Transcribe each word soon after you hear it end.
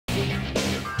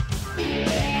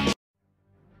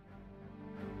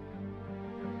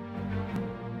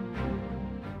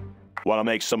Want to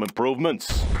make some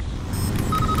improvements?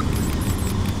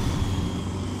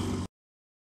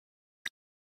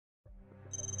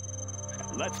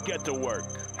 Let's get to work.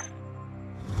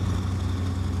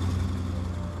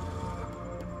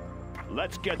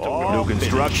 Let's get to work. New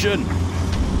construction.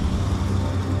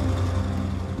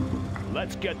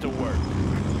 Let's get to work.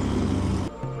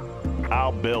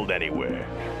 I'll build anywhere.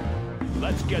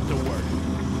 Let's get to work.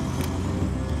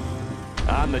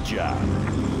 On the job.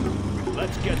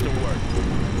 Let's get to work.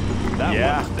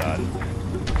 That one's done.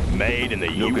 Made in the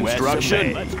New US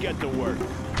construction. of A. Let's get to work.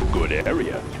 Good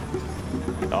area.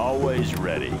 Always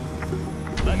ready.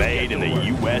 Made in the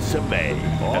US of A.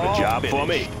 Have a job for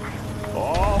me?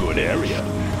 Good area.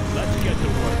 Let's get to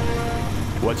work.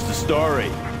 What's the story?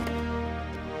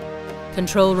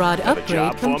 Control rod Have a upgrade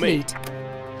job for me? complete.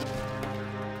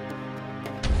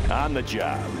 On the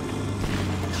job.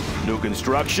 New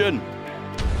construction.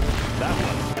 That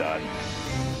one's done.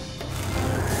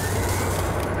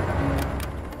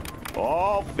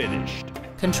 All finished.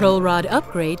 Control rod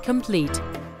upgrade complete.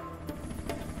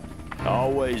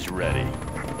 Always ready.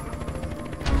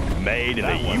 Made in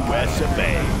the US of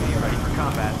A. Ready for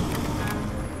combat.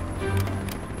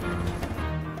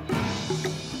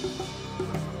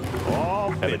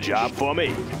 All finished. Have a job for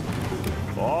me?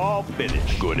 All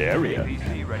finished. Good area.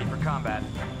 PC ready for combat.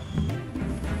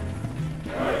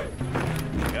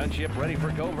 Gunship ready for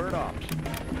covert ops.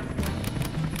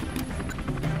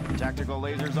 Tactical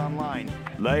lasers online.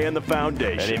 Laying the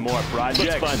foundation. Any more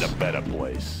projects? Let's find a better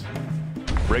place.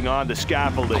 Bring on the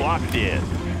scaffolding. Clocked in.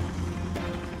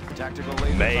 Tactical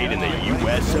lasers Made in the online.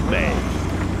 US of A.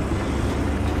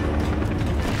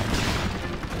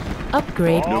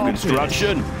 Upgrade New complete.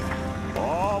 construction.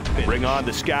 All finished. Bring on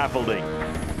the scaffolding.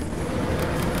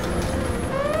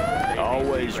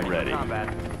 Always ready. Combat.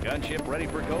 Gunship ready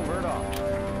for covert ops.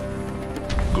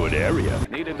 Good area.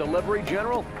 Need a delivery,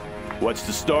 General? What's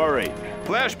the story?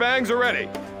 Flashbangs are ready.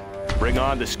 Bring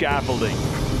on the scaffolding.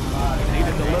 Need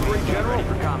a delivery, General? Ready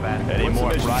for combat. Any What's the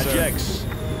more mission, sir? projects?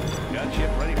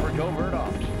 Gunship ready for covert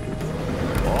ops.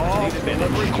 All Need a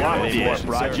delivery, finished. General? Any more Sir.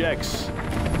 projects?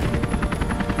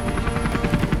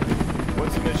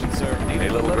 What's the mission, sir? Need a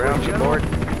delivery, General?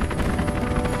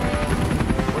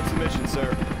 What's the mission,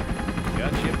 sir?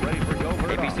 Gunship ready for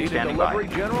covert ops. Need a standing delivery,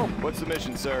 by. General? What's the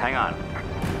mission, sir? Hang on.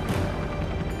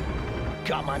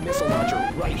 Got my missile launcher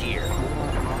right here.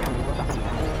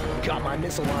 Got my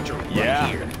missile launcher right Yeah.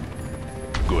 here.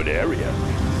 Good area.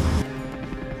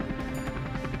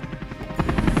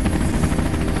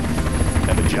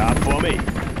 Have a job for me? Any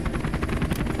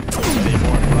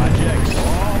more projects?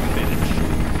 All finished.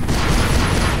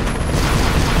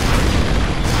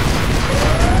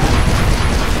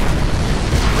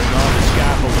 Bring on the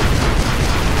scaffolding.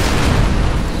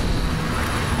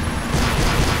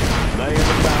 Laying the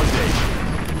foundation.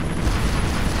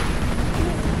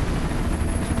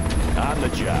 On the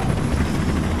job.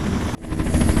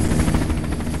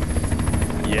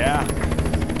 Yeah.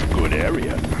 Good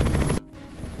area.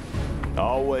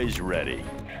 Always ready.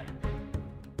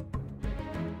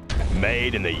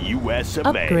 Made in the US of A.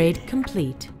 Upgrade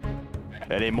complete.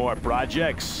 Any more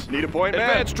projects? Need a point man?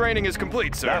 Advanced training is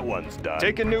complete, sir. That one's done.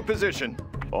 Take a new position.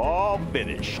 All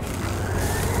finished.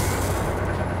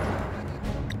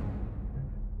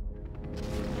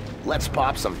 Let's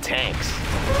pop some tanks.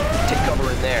 Take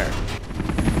cover in there.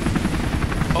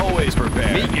 Always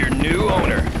prepared. Meet your new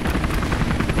owner.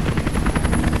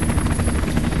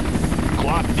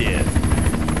 Clocked in.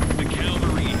 The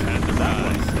cavalry has That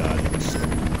one's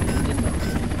done.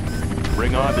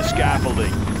 Bring on the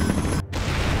scaffolding.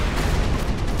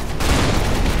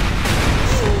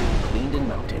 Cleaned and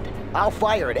mounted. I'll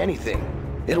fire at anything.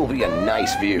 It'll be a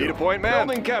nice view. Need a point man?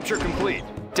 Building capture complete.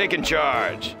 Taking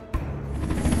charge.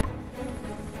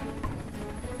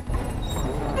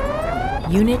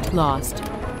 Unit lost.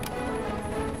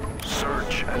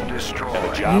 Search and destroy.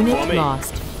 Have a job for Unit me?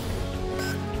 lost.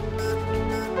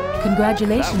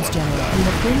 Congratulations, That General. one's You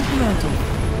have been promoted.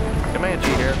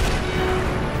 Comanche here.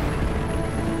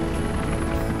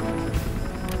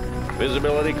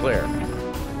 Visibility clear.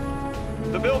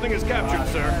 The building is captured,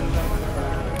 sir.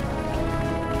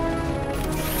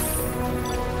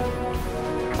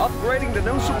 Upgrading to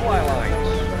new supply lines.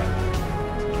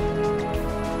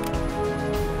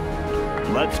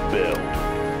 Let's build.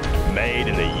 Made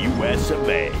in the US of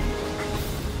A.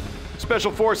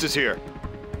 Special forces here.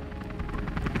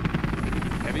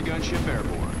 Heavy gunship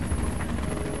airborne.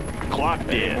 Clocked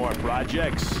in. Any more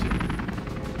projects?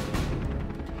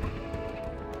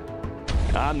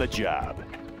 On the job.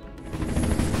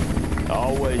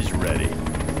 Always ready.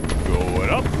 Going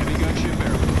up. Heavy gunship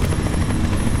airborne.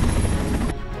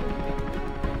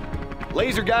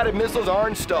 Laser-guided missiles are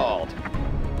installed.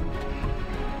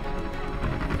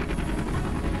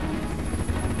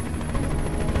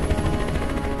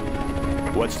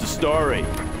 What's the story?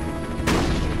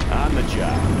 On the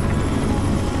job.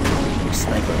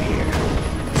 Sniper here.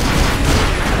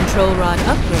 Control rod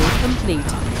upgrade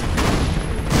complete.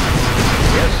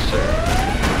 Yes, sir.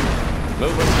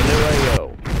 Moving to new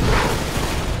AO.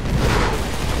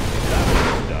 That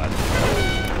one's done.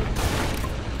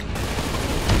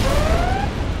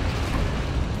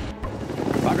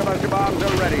 Rocket launcher bombs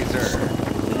are ready, sir.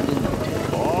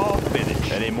 All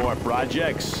finished. Any more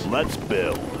projects? Let's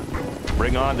build.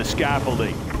 Bring on the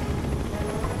scaffolding.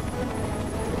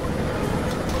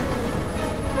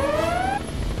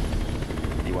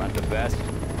 You want the best?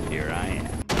 Here I am.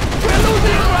 We're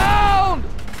losing ground!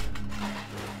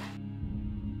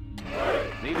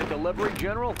 Need a delivery,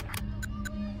 General?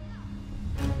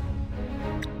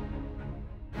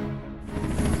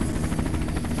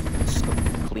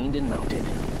 Cleaned and mounted.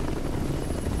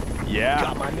 Yeah.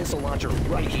 Got my missile launcher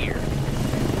right here.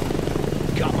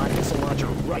 Got my missile launcher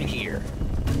right here.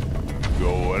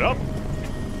 Going up.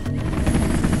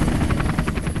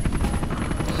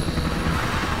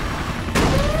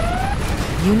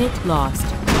 Unit lost.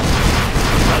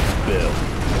 Let's build.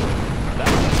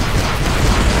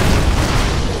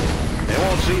 They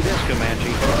won't see this,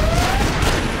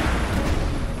 Comanche.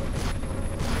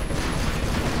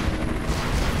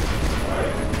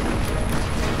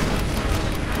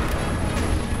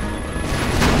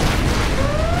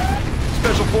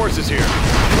 Special Forces here.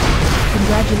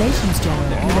 Congratulations, General.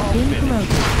 You have been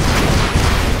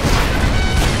promoted.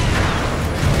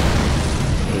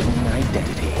 Hidden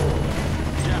identity.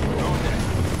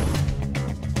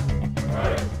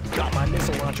 Got my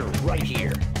missile launcher right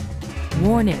here.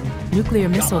 Warning. Nuclear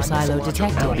missile silo I'll be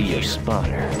detected. your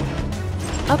spotter.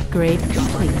 Upgrade Got my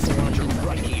complete. missile launcher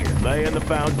right here. Laying the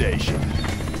foundation.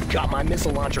 Got my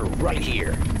missile launcher right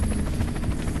here.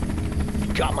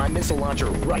 Got my missile launcher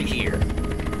right here.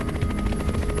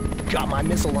 Got my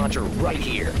missile launcher right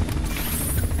here.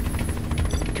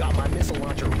 Got my missile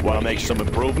launcher right here. Want to make some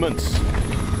improvements?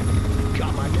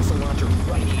 Got my missile launcher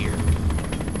right here.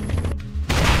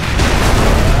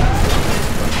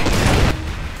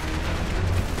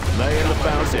 Laying the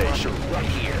Missile launcher foundation. right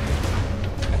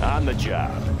here. On the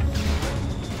job.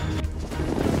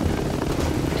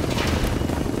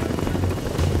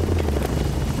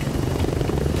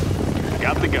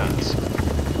 Got the guns.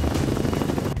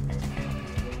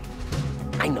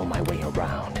 I know my way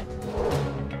around.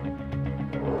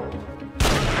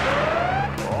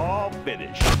 All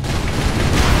finished.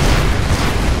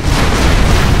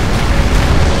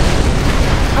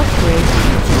 Upgrade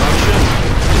Construction.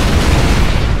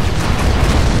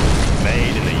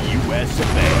 Made in the U.S.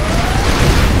 of A.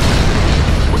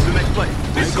 What's the next play?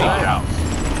 This go out.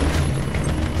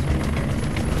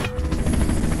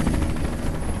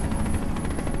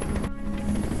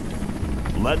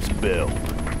 Let's build.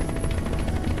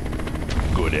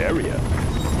 Good area.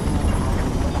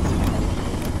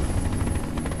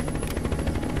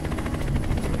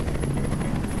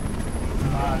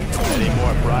 Any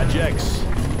more projects?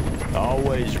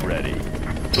 Always ready.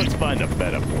 Let's find a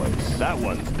better place. That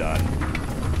one's done.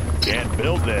 Can't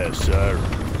build there, sir.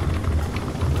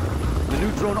 The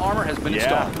new drone armor has been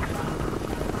installed.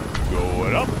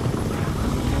 Going up.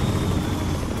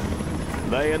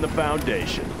 Laying the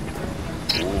foundation.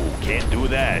 Ooh, can't do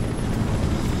that.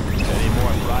 Any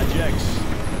more projects?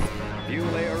 New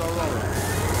layer Aurora.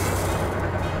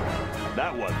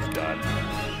 That one's done.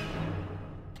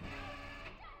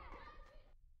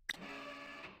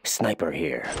 Sniper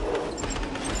here.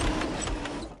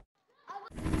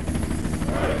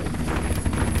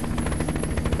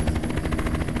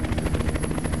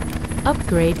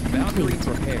 Upgrade Boundary complete.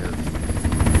 prepared.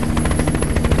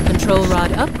 Control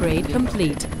rod upgrade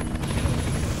complete.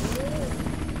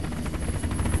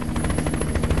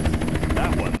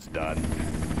 That one's done.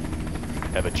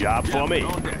 Have a job for me?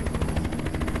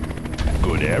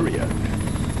 Good area.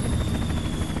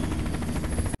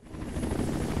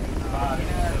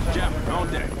 Jeff,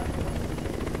 on deck.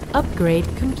 Upgrade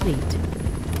complete.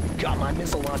 Got my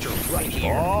missile launcher right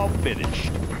here. All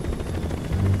finished.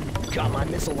 Got my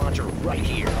missile launcher right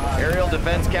here. Aerial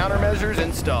defense countermeasures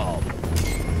installed.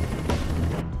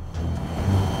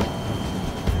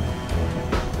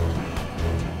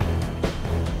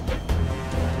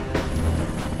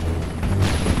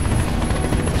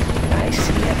 I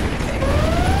see everything.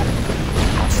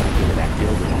 I'll slip into that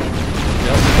building.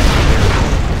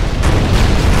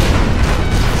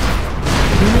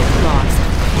 Unit lost.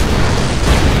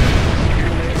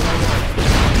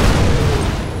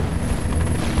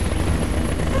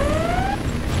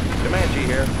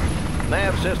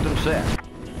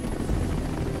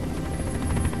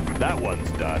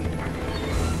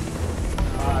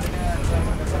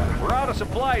 out of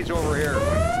supplies over here.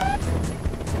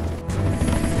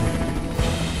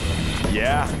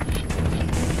 Yeah.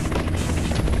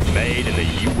 Made in the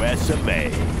U.S. of A.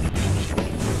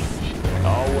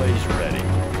 Always ready.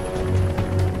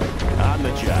 On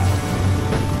the job.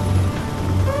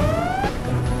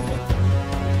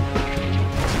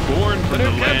 Born from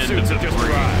the land of the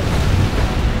free.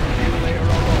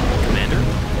 Commander?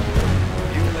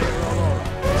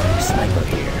 Sniper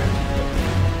here.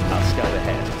 I'll scout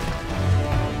ahead.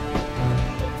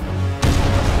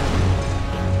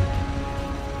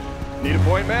 Need a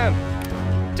point, man?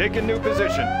 Taking new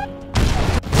position.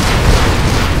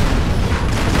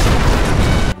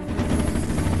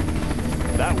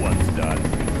 That one's done.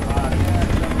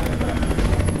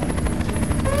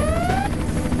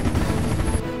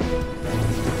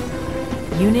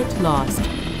 Unit lost.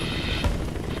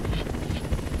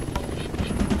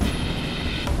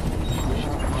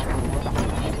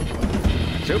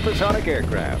 Supersonic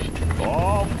aircraft.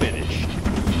 All finished.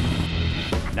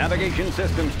 Navigation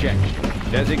systems check.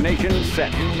 Designation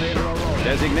set.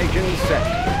 Designation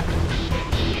set.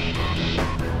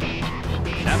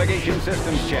 Navigation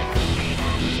systems check.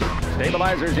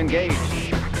 Stabilizers engaged.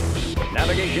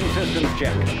 Navigation systems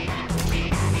check.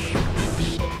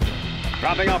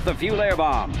 Dropping off the fuel air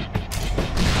bomb.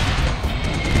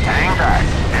 Hang tight.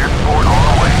 Air support on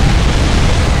the way.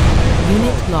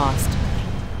 Unit lost.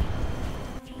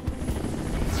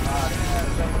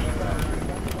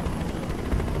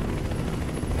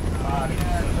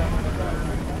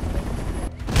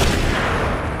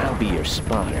 I'll be your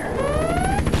spotter.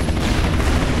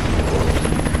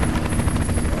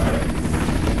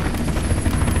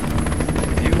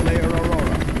 Fuel air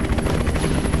Aurora.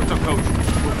 What's up, Coach?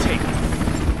 We'll take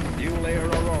it. Fuel air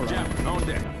Aurora. Jeff, on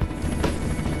deck.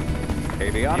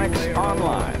 Avionics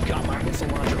online. Got my missile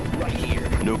launcher right here.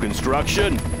 New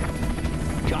construction.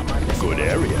 Got my missile Good launcher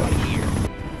area. right here.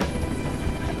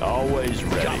 Always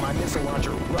Got ready. my missile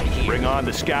launcher right here. Bring on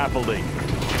the scaffolding.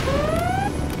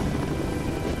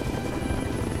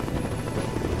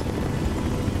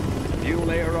 Fuel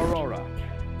air Aurora.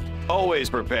 Always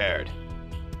prepared.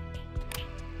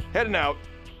 Heading out.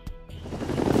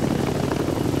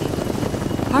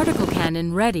 Particle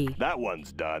cannon ready. That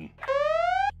one's done.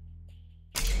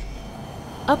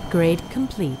 Upgrade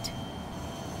complete.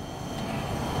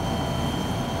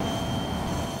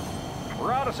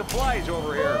 We're out of supplies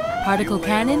over here. Particle Fuel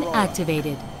air cannon Aurora.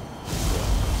 activated.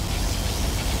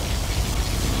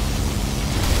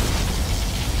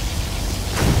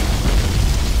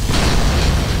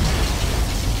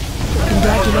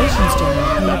 Congratulations,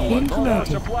 General. You have been Thrown out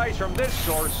promoted. supplies from this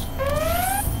source.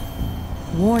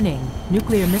 Warning.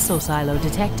 Nuclear missile silo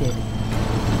detected.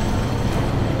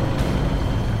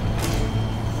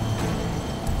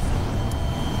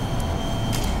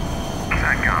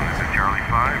 SATCOM, this is Charlie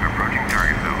 5, approaching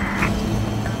target zone.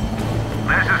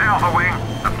 This is Alpha Wing.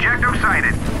 Objective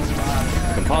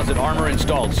sighted. Composite armor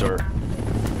installed, sir.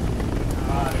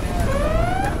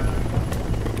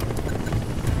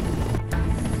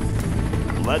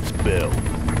 Let's build.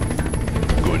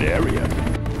 Good area.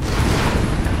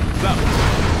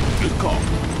 Good call.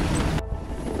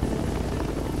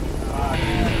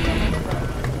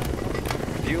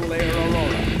 Fuel air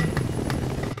Aurora.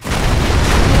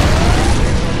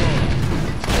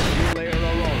 Fuel air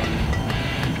Aurora.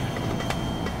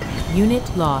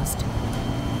 Unit lost.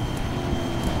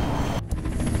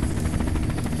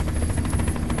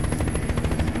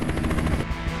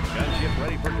 Gunship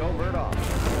ready for covert off.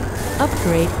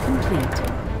 Upgrade complete.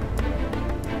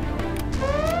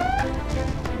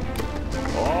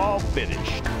 All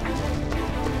finished.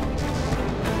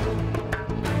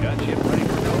 Gunship ready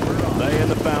for covert off. Laying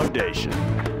the foundation.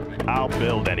 I'll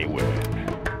build anywhere.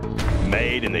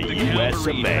 Made in the U.S.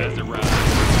 of A.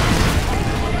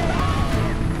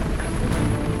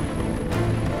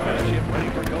 Gunship ready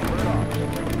for covert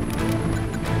off.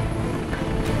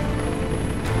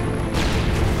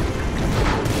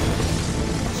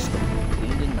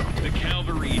 The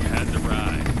cavalry has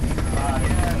arrived.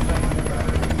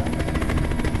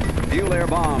 Fuel air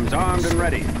bombs armed and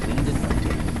ready.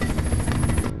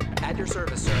 At your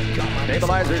service, sir. Got my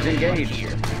Stabilizers missile launcher right engaged.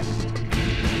 here.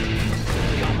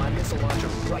 Got my missile launcher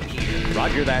right here.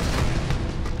 Roger that.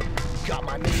 Got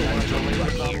my missile launcher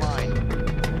right here.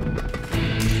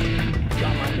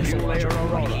 Got my missile Fuel air launcher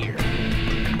right Aurora. here.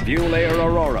 Fuel air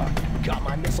Aurora. Got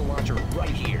my missile launcher right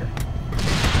here.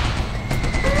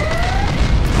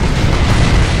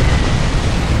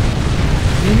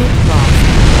 Unit lost.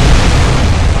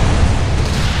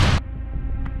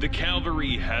 The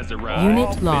cavalry has arrived.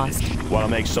 Unit lost. Want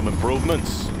to make some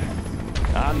improvements?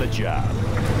 On the job.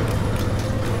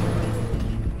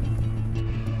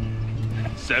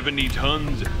 70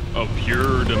 tons of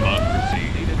pure democracy.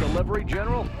 Need a delivery,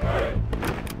 General?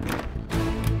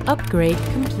 Upgrade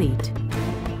complete.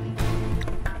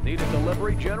 Need a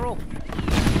delivery, General?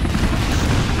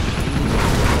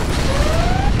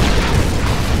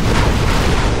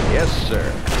 Yes,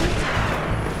 sir.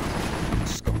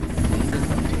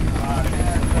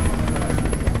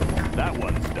 That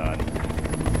one's done.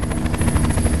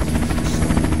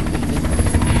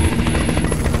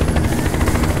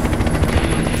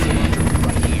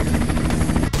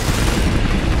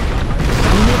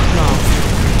 Unit lost.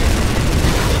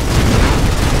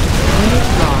 Unit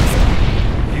lost.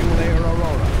 Fuel Air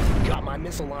Aurora. Got my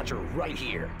missile launcher right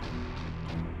here.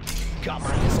 Got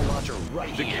my missile launcher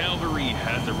right The here. cavalry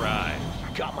has arrived.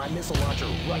 Got my missile launcher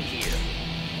right here.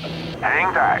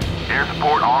 Hang tight. Air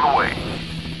support on the way.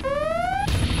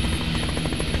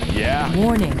 Yeah,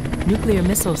 Warning. Nuclear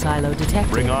missile silo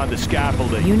detected. bring on the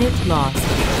scaffolding. Unit lost.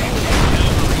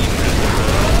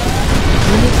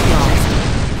 Unit lost.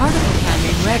 Particle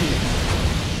cannon ready.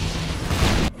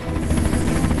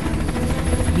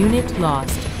 Unit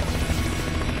lost.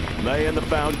 Laying the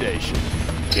foundation.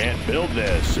 Can't build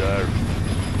this, sir.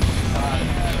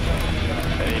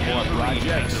 Any more Cavalry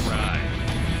projects? has arrived.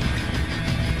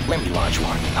 Let me launch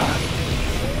one.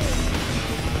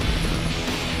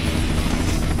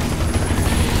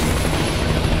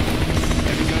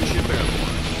 Heavy gunship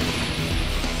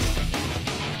airborne.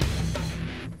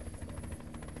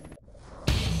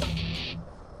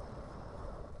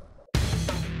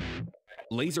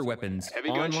 Laser weapons Heavy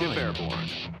online. gunship airborne.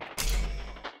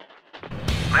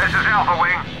 This is Alpha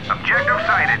Wing. Objective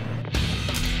sighted.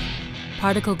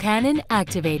 Particle cannon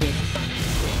activated.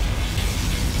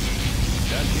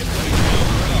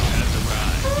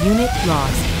 Unit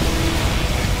lost.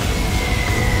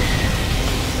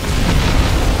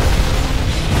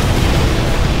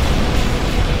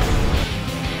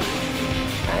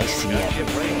 I see it.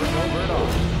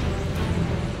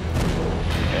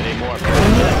 Any more Unit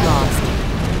projects? lost.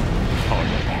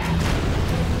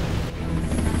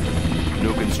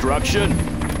 New construction?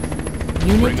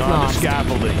 Unit Bring on the lost.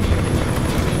 scaffolding.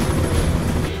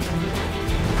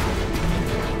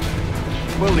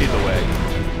 We'll lead the way.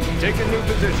 Take a new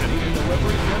position.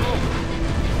 Delivery, General?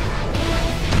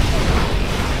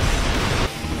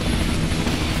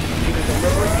 Need a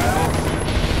delivery,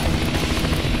 General?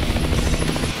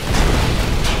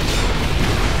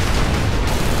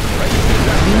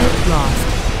 Unit lost.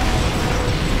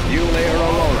 Fuel Air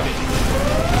Aurora.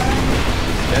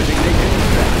 Designation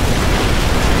set.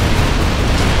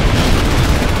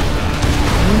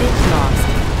 Unit lost.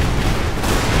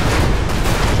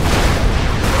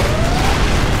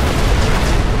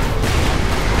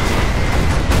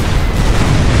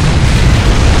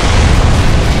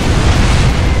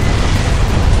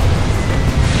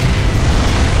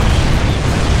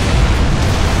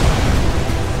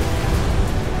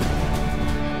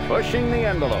 Pushing the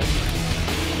envelope.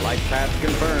 Flight path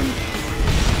confirmed.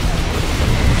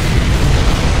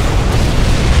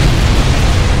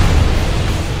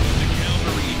 The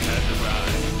cavalry has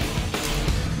arrived.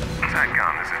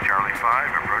 SATCOM, this is Charlie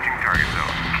 5, approaching target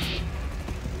zone.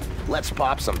 Let's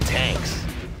pop some tanks.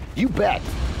 You bet.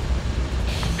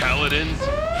 Paladins.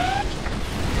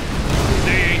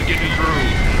 They ain't getting through.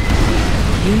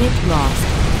 Unit lost.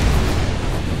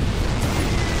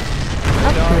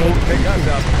 Upgrade Pick us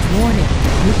up. warning.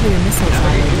 Nuclear missile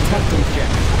silo detected.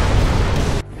 Check.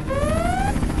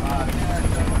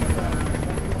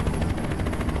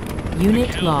 Unit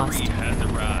Cavalry lost. has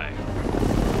arrived.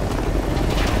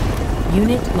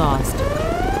 Unit lost.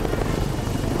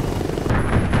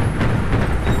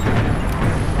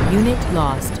 Unit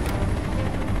lost.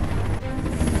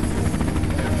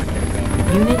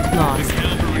 Unit The lost.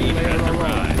 cavalry has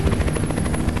arrived.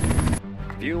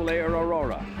 Fuel Air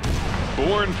Aurora.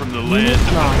 Born from the Unit land of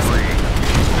the lost. free.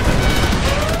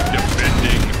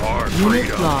 Defending our Unit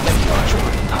freedom. lost. Launch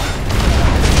one.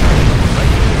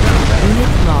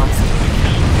 Unit lost.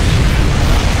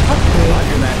 Upgrade.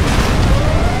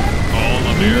 All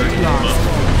Unit Americans lost.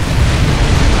 must.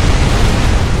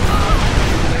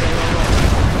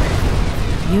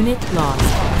 Unit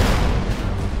lost.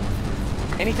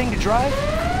 Anything to drive?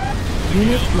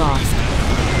 Unit lost.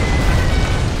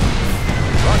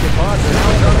 Rocket pods are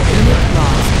now coming. Unit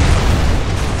lost.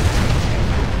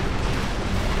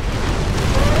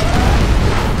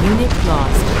 Unit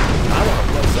lost. I want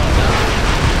to blow something up.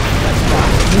 Let's pop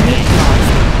some Unit tanks.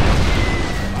 lost.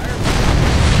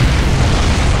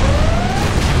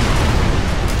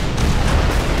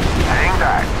 Hang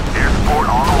tight. Air support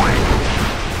on the way.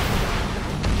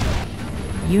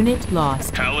 Unit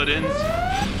lost. Paladins.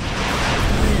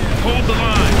 Hold the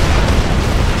line.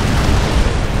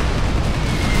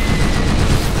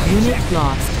 Unit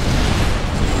lost.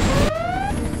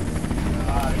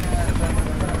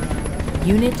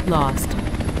 Unit lost.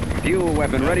 Fuel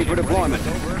weapon ready for deployment.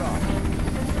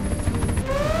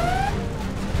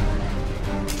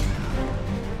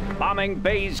 Bombing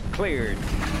bays cleared.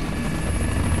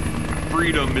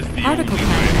 Freedom is the Particle only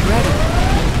way. cannon ready.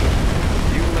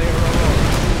 Fuel layer alone.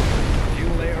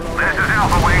 Fuel layer alone. This is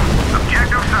Alpha Wing.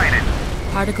 Objective sighted.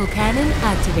 Particle cannon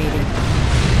activated.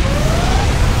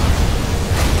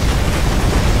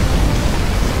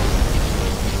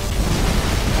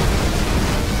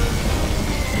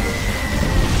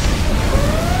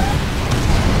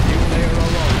 Fuel layer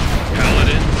alone.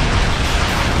 Paladin.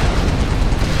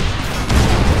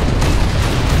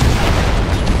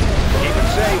 Keep it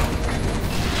safe.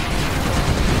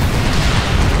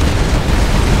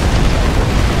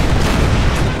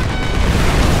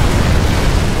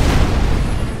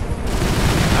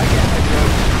 I get my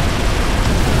joke.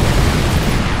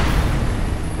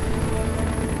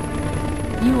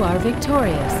 You are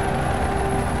victorious.